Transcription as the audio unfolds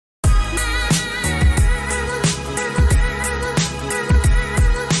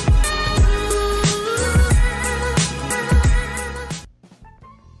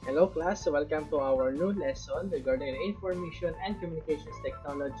class, welcome to our new lesson regarding Information and Communications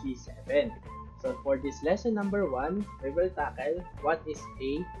Technology 7. So for this lesson number 1, we will tackle what is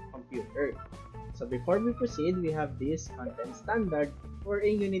a computer. So before we proceed, we have this content standard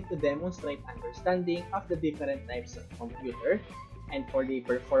wherein you need to demonstrate understanding of the different types of computer. And for the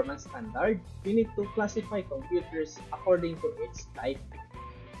performance standard, you need to classify computers according to its type.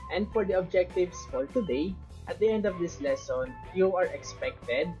 And for the objectives for today, at the end of this lesson, you are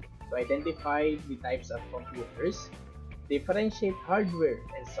expected to identify the types of computers, differentiate hardware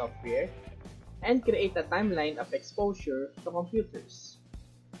and software, and create a timeline of exposure to computers.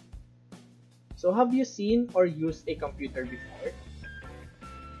 So have you seen or used a computer before?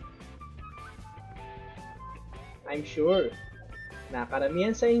 I'm sure na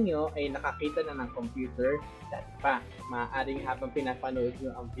karamihan sa inyo ay nakakita na ng computer dati pa. Maaaring habang pinapanood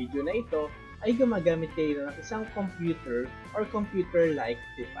nyo ang video na ito, ay gumagamit kayo ng isang computer or computer-like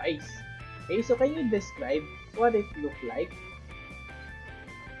device. Okay, so can you describe what it look like?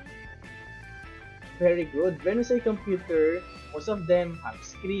 Very good. When we say computer, most of them have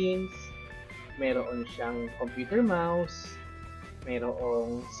screens, meron siyang computer mouse,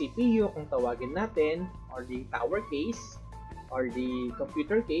 merong CPU kung tawagin natin, or the tower case, or the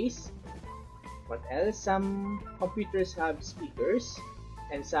computer case. What else? Some computers have speakers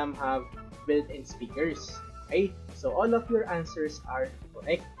and some have built-in speakers. Okay? So all of your answers are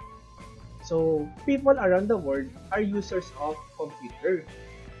correct. So people around the world are users of computer.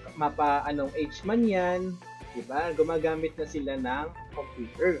 Mapa anong age man yan, diba? Gumagamit na sila ng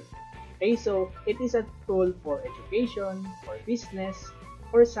computer. Okay, so it is a tool for education, for business,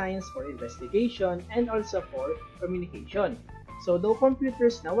 for science, for investigation, and also for communication. So though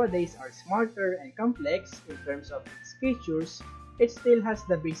computers nowadays are smarter and complex in terms of its features, it still has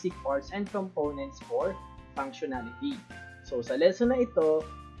the basic parts and components for functionality. So sa lesson na ito,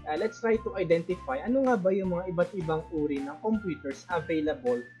 let's try to identify ano nga ba yung mga iba't ibang uri ng computers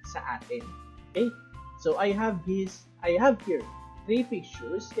available sa atin. Okay? So I have here 3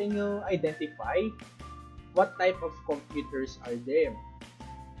 pictures. Can you identify what type of computers are there?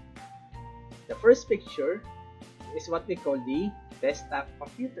 The first picture is what we call the desktop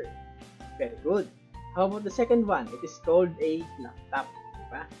computer. Very good. How about the second one? It is called a laptop.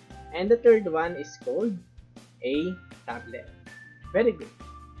 Diba? And the third one is called a tablet. Very good.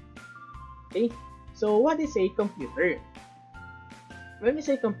 Okay, so what is a computer? When we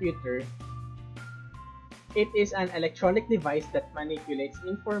say computer, it is an electronic device that manipulates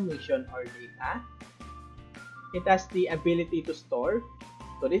information or data. It has the ability to store,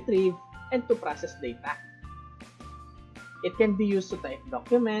 to retrieve, and to process data. It can be used to type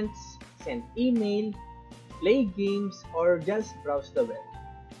documents, send email, play games, or just browse the web.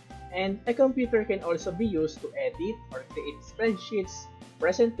 And a computer can also be used to edit or create spreadsheets,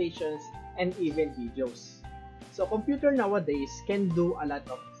 presentations, and even videos. So computer nowadays can do a lot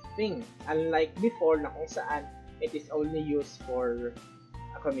of things, unlike before na kung saan it is only used for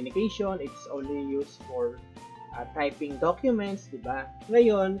communication, it's only used for typing documents, diba?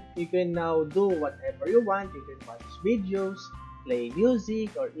 Ngayon, you can now do whatever you want. You can watch videos, play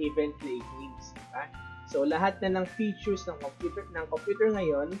music, or even play games, diba? So lahat na ng features ng computer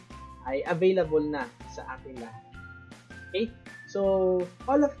ngayon ay available na sa atin lahat. Okay? So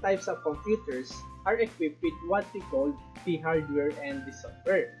all of types of computers are equipped with what we call the hardware and the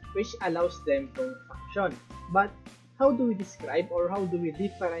software, which allows them to function. But how do we describe or how do we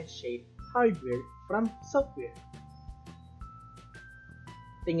differentiate hardware from software?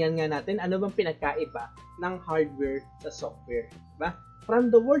 Tingnan nga natin ano bang pinagkaiba ng hardware sa software, diba? From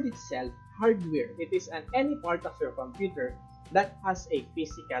the word itself, hardware, it is any part of your computer that has a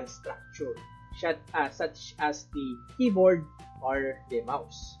physical structure, such as the keyboard or the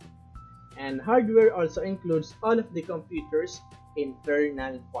mouse. And hardware also includes all of the computer's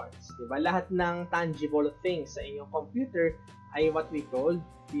internal parts, diba? Lahat ng tangible things sa inyong computer ay what we call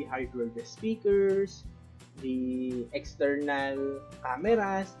the hardware, the speakers, the external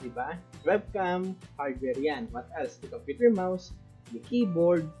cameras, diba? Webcam, hardware yan. What else? The computer mouse, the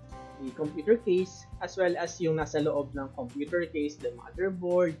keyboard, the computer case, as well as yung nasa loob ng computer case, the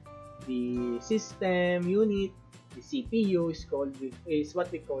motherboard, the system unit, the CPU is what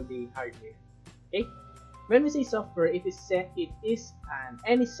we call the hardware. Okay? When we say software, it is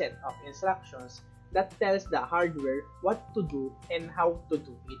any set of instructions that tells the hardware what to do and how to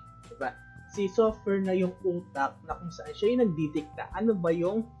do it. Diba? Si software na yung utak na kung saan siya yung nagdidikta ano ba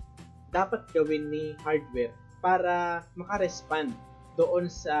yung dapat gawin ni hardware para makarespond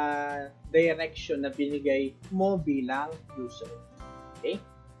doon sa direction na binigay mo bilang user. Okay?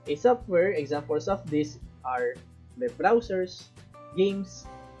 A software, examples of this are the browsers, games,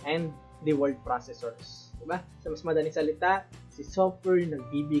 and the word processors. Diba? Sa mas madaling salita, si software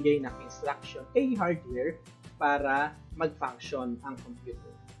nagbibigay ng instruction kay hardware para mag-function ang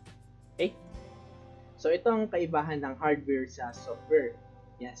computer. Okay? So, ito ang kaibahan ng hardware sa software.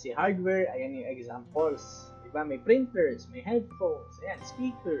 Yan, si hardware, ayan yung examples. Diba? May printers, may headphones, ayan,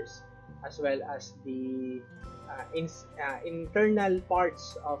 speakers, as well as the internal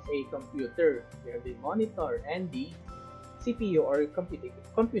parts of a computer. We have the monitor and the CPU or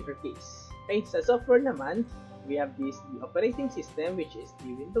computer case. Okay, sa software naman, we have the operating system, which is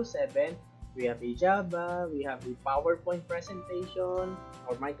the Windows 7. We have the Java, we have the PowerPoint presentation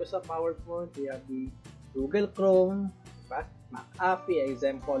or Microsoft PowerPoint, we have the Google Chrome, diba? McAfee,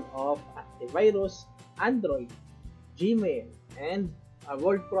 example of antivirus, Android, Gmail, and a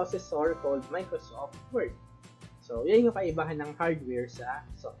word processor called Microsoft Word. So, yan yung kaibahan ng hardware sa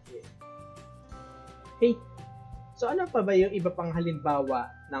software. Okay, so ano pa ba yung iba pang halimbawa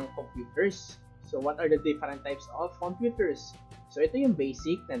ng computers? So, what are the different types of computers? So, ito yung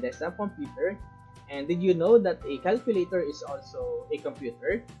basic na desktop computer. And did you know that a calculator is also a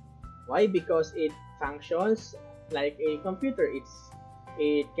computer? Why? Because it functions like a computer.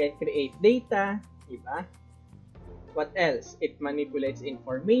 It can create data, diba? What else? It manipulates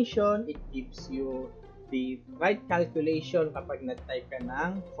information. It gives you the right calculation kapag nag-type ka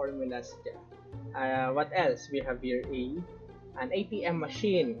ng formulas dyan. What else? We have here an ATM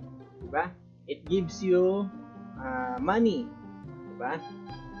machine, diba? It gives you money, diba?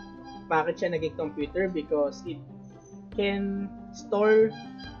 Bakit siya naging computer? Because it can store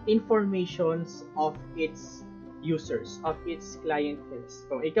informations of its users, of its clients.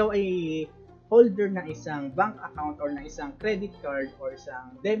 Kung ikaw ay holder ng isang bank account or ng isang credit card or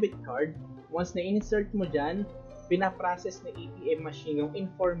isang debit card, once na insert mo dyan, pinaprocess ng ATM machine yung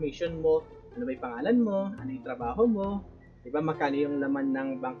information mo, ano ba yung pangalan mo, ano yung trabaho mo, diba, magkano yung laman ng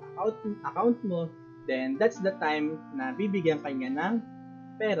bank account mo, then that's the time na bibigyan ka niya ng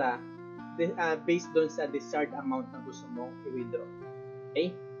pera based doon sa desired amount na gusto mong i-withdraw.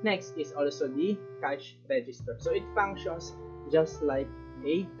 Okay? Next is also the cash register. So it functions just like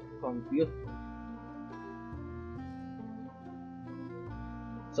a computer.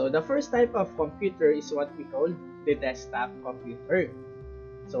 So the first type of computer is what we call the desktop computer.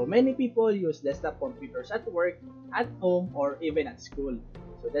 So many people use desktop computers at work, at home, or even at school.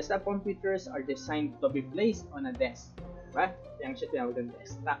 So desktop computers are designed to be placed on a desk. Diba? Yang siya tinawag ng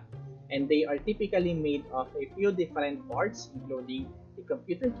desktop. And they are typically made of a few different parts, including the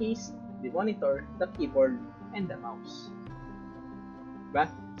computer case, the monitor, the keyboard, and the mouse.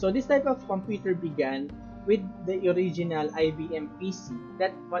 Diba? So this type of computer began with the original IBM PC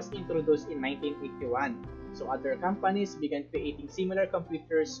that was introduced in 1981. So other companies began creating similar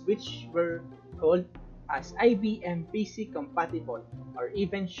computers which were called as IBM PC compatible or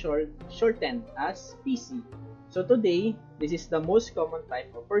even shortened as PC. So today, this is the most common type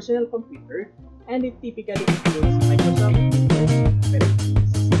of personal computer and it typically includes Microsoft Windows operating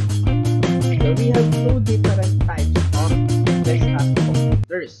system. So we have two different types of desktop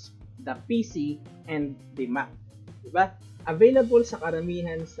computers, the PC and the Mac. Diba? Available sa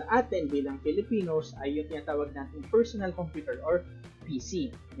karamihan sa atin bilang Filipinos ay yung tinatawag natin personal computer or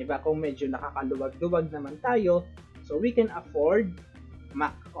PC. Diba? Kung medyo nakakaluwag-luwag naman tayo, so we can afford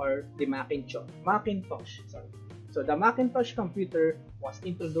Mac or the Macintosh. Sorry. So the Macintosh computer was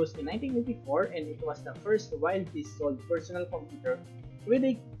introduced in 1984 and it was the first widely sold personal computer with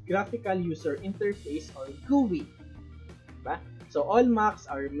a graphical user interface or GUI. Diba? So all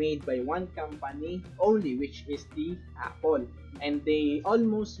Macs are made by one company only, which is the Apple, and they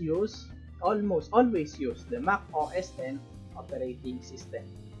always use the Mac OS X operating system.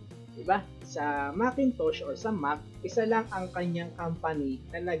 Diba? Sa Macintosh or sa Mac, isa lang ang kanyang company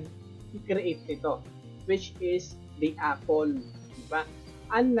na nag-create nito, which is the Apple. Diba?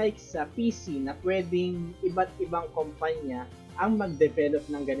 Unlike sa PC na pwedeng iba't ibang kumpanya ang mag-develop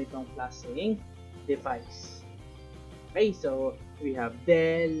ng ganitong klaseng device. Okay, so we have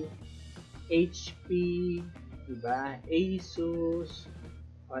Dell, HP, diba? Asus,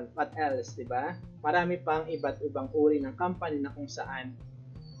 what else, diba? Marami pang iba't ibang uri ng company na kung saan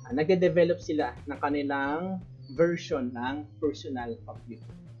nagde-develop sila ng kanilang version ng personal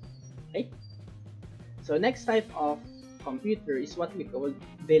computer. Okay? So next type of computer is what we call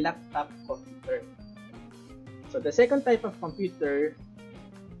the laptop computer. So the second type of computer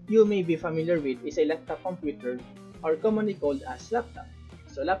you may be familiar with is a laptop computer, or commonly called as laptop.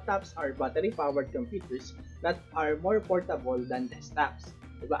 So laptops are battery-powered computers that are more portable than desktops,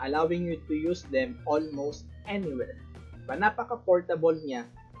 diba? Allowing you to use them almost anywhere. Diba? Napaka-portable niya,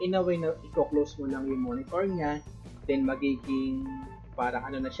 in a way na i-close mo lang yung monitor niya, then magiging parang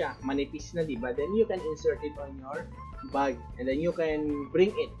ano na siya, manipis na, diba? Then you can insert it on your bag and then you can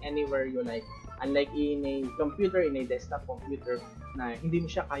bring it anywhere you like. Unlike in a computer, in a desktop computer, na hindi mo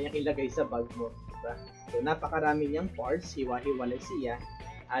siya kayang ilagay sa bag mo, diba? So, napakarami niyang parts, hiwa-hiwalay siya,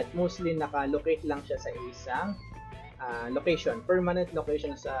 at mostly naka-locate lang siya sa isang location, permanent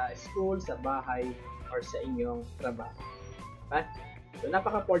location sa school, sa bahay, or sa inyong trabaho. Diba? So,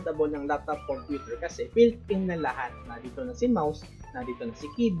 napaka-portable ng laptop computer kasi built-in na lahat. Nandito na si mouse, nandito na si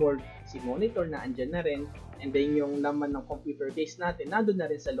keyboard, si monitor na andyan na rin, and then yung laman ng computer case natin, nandun na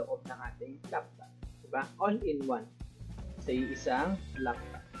rin sa loob ng ating laptop. Diba? All in one sa isang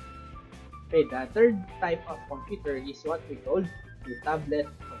laptop. Okay, the third type of computer is what we call the tablet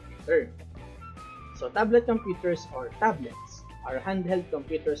computer. So, tablet computers or tablets are handheld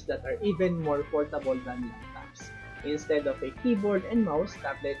computers that are even more portable than laptops. Instead of a keyboard and mouse,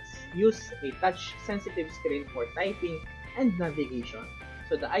 tablets use a touch-sensitive screen for typing and navigation.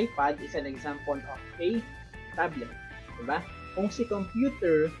 So, the iPad is an example of a tablet. Diba? Kung si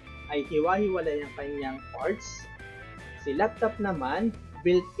computer ay hiwa-hiwalay ang kanyang parts, si laptop naman,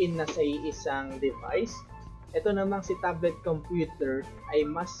 built-in na sa isang device. Ito namang si tablet computer ay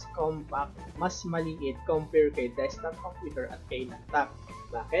mas compact, mas maliit compare kay desktop computer at kay laptop.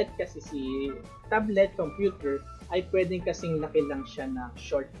 Bakit? Kasi si tablet computer ay pwedeng kasing laki lang siya ng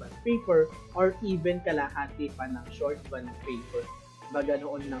short bond paper or even kalahati pa ng short bond paper. Baga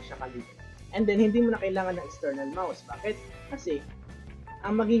noon lang siya kaliit. And then, hindi mo na kailangan ng external mouse. Bakit? Kasi,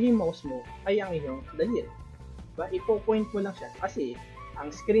 ang magiging mouse mo ay ang iyong daliri. Diba? Ipo-point mo lang siya. Kasi,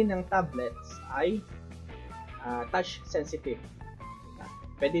 ang screen ng tablets ay touch sensitive. Diba?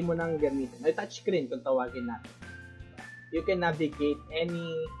 Pwede mo nang gamitin. Ay, touch screen kung tawagin natin. You can navigate any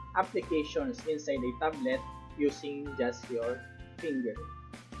applications inside a tablet using just your finger.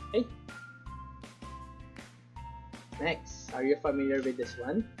 Okay? Next, are you familiar with this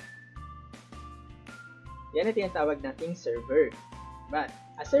one? Yan ang tinatawag nating server. But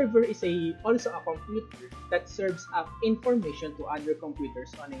a server is also a computer that serves up information to other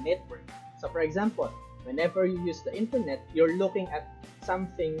computers on a network. So for example, whenever you use the internet, you're looking at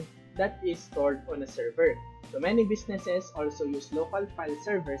something that is stored on a server. So many businesses also use local file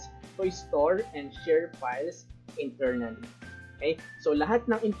servers to store and share files internally. Okay? So lahat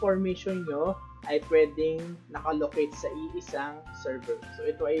ng information nyo ay pwedeng nakalocate sa isang server. So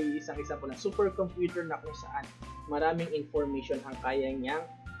ito ay isang example ng supercomputer na kung saan maraming information ang kaya niyang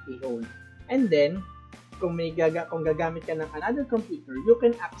i-hold. And then, kung gagamit ka ng another computer, you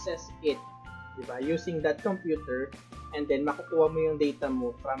can access it, diba? Using that computer, and then makukuha mo yung data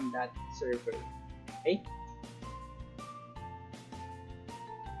mo from that server. Okay?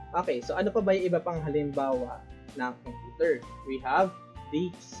 Okay, so ano pa ba yung iba pang halimbawa ng computer? We have the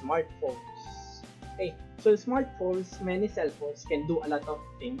smartphones. Okay, so smartphones, many cell phones can do a lot of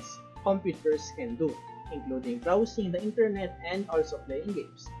things computers can do, including browsing the internet and also playing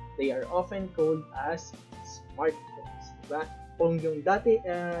games. They are often called as smartphones. Diba? Kung yung dati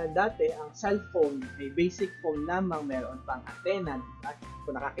ang cellphone ay basic phone lamang, meron pang antenna. Diba?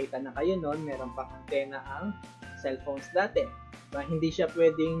 Kung nakakita na kayo noon, meron pang antenna ang cellphones dati. Diba? Hindi siya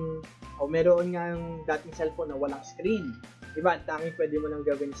pwedeng, o meron nga yung dating cellphone na walang screen. Diba? Ang tanging pwede mo lang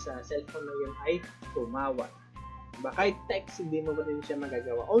gawin sa cellphone na yun ay tumawag. Diba? Kahit text, hindi mo pa rin siya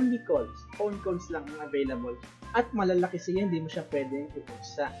magagawa. Only calls. Phone calls lang ang available. At malalaki siya, hindi mo siya pwedeng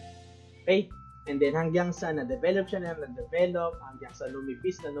ibuksa. Okay? And then hanggang sa na-develop siya na na-develop, hanggang sa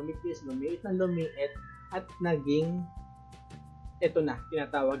lumipis, lumiit na lumiit, at naging, ito na,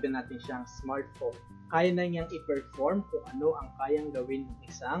 tinatawag na natin siyang smartphone. Kaya na niyang i-perform kung ano ang kayang gawin ng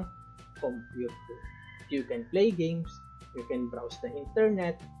isang computer. You can play games, you can browse the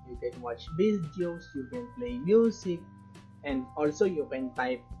internet, you can watch videos, you can play music, and also you can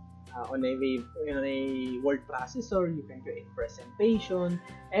type on a word processor, you can create presentation,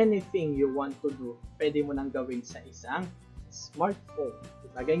 anything you want to do, pwede mo nang gawin sa isang smartphone.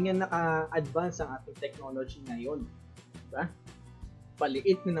 Diba? Ganyan naka-advance ang ating technology ngayon. Diba?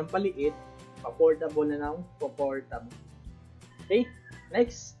 Paliit na ng paliit, pa-portable na ng pa-portable. Okay?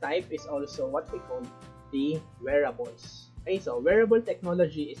 Next type is also what we call the wearables. Okay, so wearable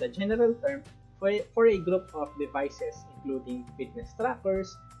technology is a general term for a group of devices including fitness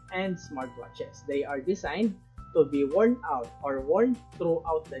trackers and smartwatches. They are designed to be worn out or worn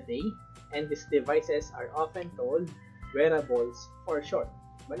throughout the day, and these devices are often called wearables for short.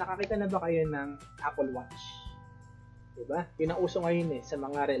 Nakakita na ba kayo ng Apple Watch? Diba? Yun ang uso ngayon sa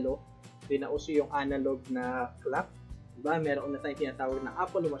mga relo. Yun ang uso yung analog na clock. Diba? Meron na tayong tinatawag na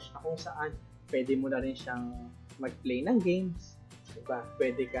Apple Watch na kung saan pwede mo na rin siyang mag-play ng games. Diba?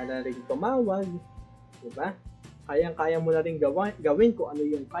 Pwede ka na rin tumawag. Diba? kayang-kaya mo na rin gawin kung ano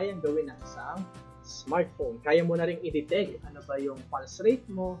yung kayang gawin ng isang smartphone. Kaya mo na rin i-detect ano ba yung pulse rate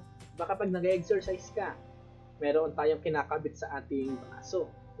mo. Baka pag nag-exercise ka, meron tayong kinakabit sa ating braso.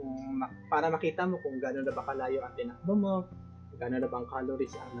 Para makita mo kung gano'n na ba kalayo ang tinakbo mo, gano'n na bang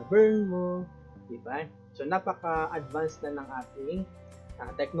calories ang na-burn mo, diba? So, napaka-advanced na ng ating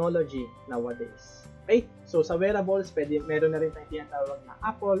technology nowadays. Okay? So, sa wearables, meron na rin tayong tinatawag na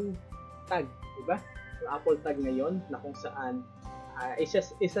Apple Tag, diba? Yung Apple Tag ngayon, na kung saan isa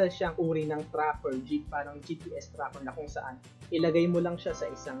siyang uri ng tracker, parang GPS tracker, na kung saan ilagay mo lang siya sa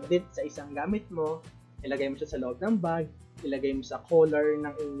isang gamit mo, ilagay mo siya sa loob ng bag, ilagay mo sa collar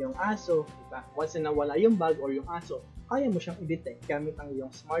ng inyong aso, diba? Once na nawala yung bag or yung aso, kaya mo siyang i-detect gamit ang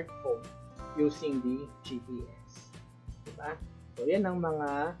iyong smartphone using the GPS. Diba? So, yan ang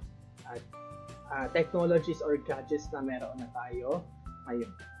mga technologies or gadgets na meron na tayo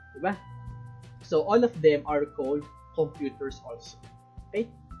ngayon. Diba? So, all of them are called computers also. Okay?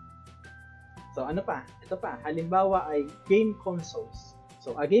 So, ano pa? Ito pa. Halimbawa ay game consoles.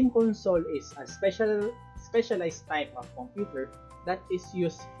 So, a game console is a specialized type of computer that is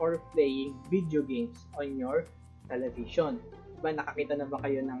used for playing video games on your television. Diba, nakakita na ba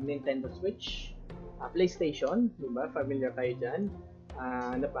kayo ng Nintendo Switch? PlayStation, diba? Familiar kayo dyan?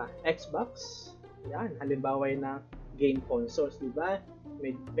 Ano pa? Xbox? Yan, halimbawa na game consoles, diba?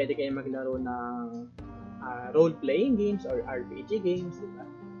 Pwede kayo maglaro ng role-playing games or RPG games, diba?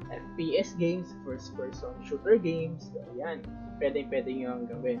 FPS games, first-person shooter games, yan. Pwede nyo ang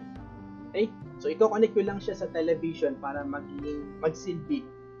gawin. Okay? So, i-connect ko lang siya sa television para magsilbi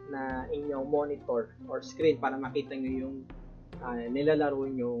na inyong monitor or screen para makita nyo yung nilalaro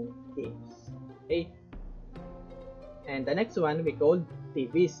nyong games. Okay? And the next one, we call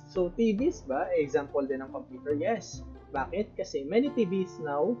TVs. So, TVs ba? Example din ng computer? Yes. Bakit? Kasi many TVs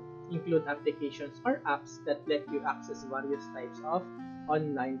now include applications or apps that let you access various types of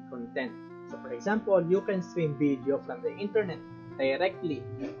online content. So, for example, you can stream video from the internet directly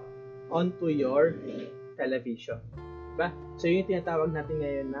onto your television. Diba? So, yung tinatawag natin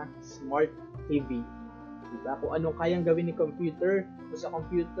ngayon na smart TV. Diba? Kung anong kayang gawin ni computer, kung sa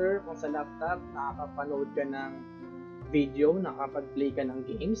computer, kung sa laptop, nakakapanood ka ng video, nakakapag-play ka ng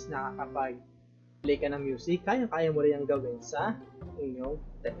games, nakakapag-play ka ng music, kaya mo rin ang gawin sa inyong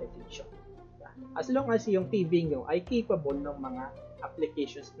television. Diba? As long as yung TV nyo ay capable ng mga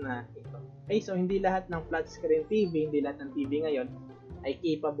applications na ito. Okay, so hindi lahat ng flat screen TV, hindi lahat ng TV ngayon ay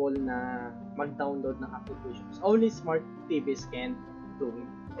capable na mag-download ng applications. Only smart TVs can do it.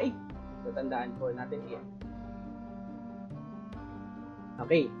 Okay, so tandaan po natin yan.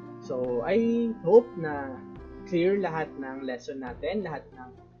 Okay, so I hope na clear lahat ng lesson natin, lahat ng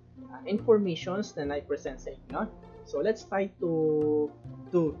informations na na-present sa inyo. So let's try to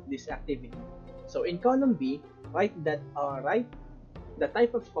do this activity. So in column B, write the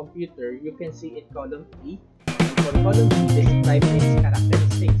type of computer you can see in column E. And for column B, describe its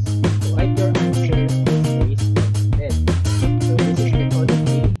characteristics. So write your answer in space instead. So this is the column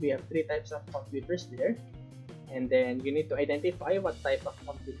A. We have 3 types of computers there. And then you need to identify what type of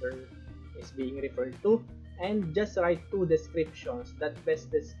computer is being referred to. And just write 2 descriptions that best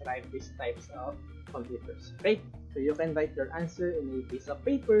describe these types of computers. Okay? So you can write your answer in a piece of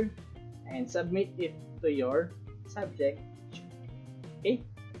paper and submit it to your subject. Okay?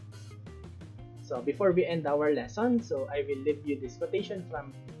 So before we end our lesson, so I will leave you this quotation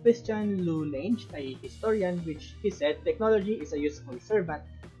from Christian Loulange, a historian, which he said, "Technology is a useful servant,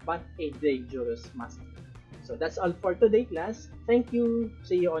 but a dangerous master." So that's all for today, class. Thank you.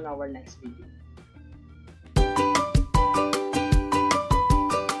 See you on our next video.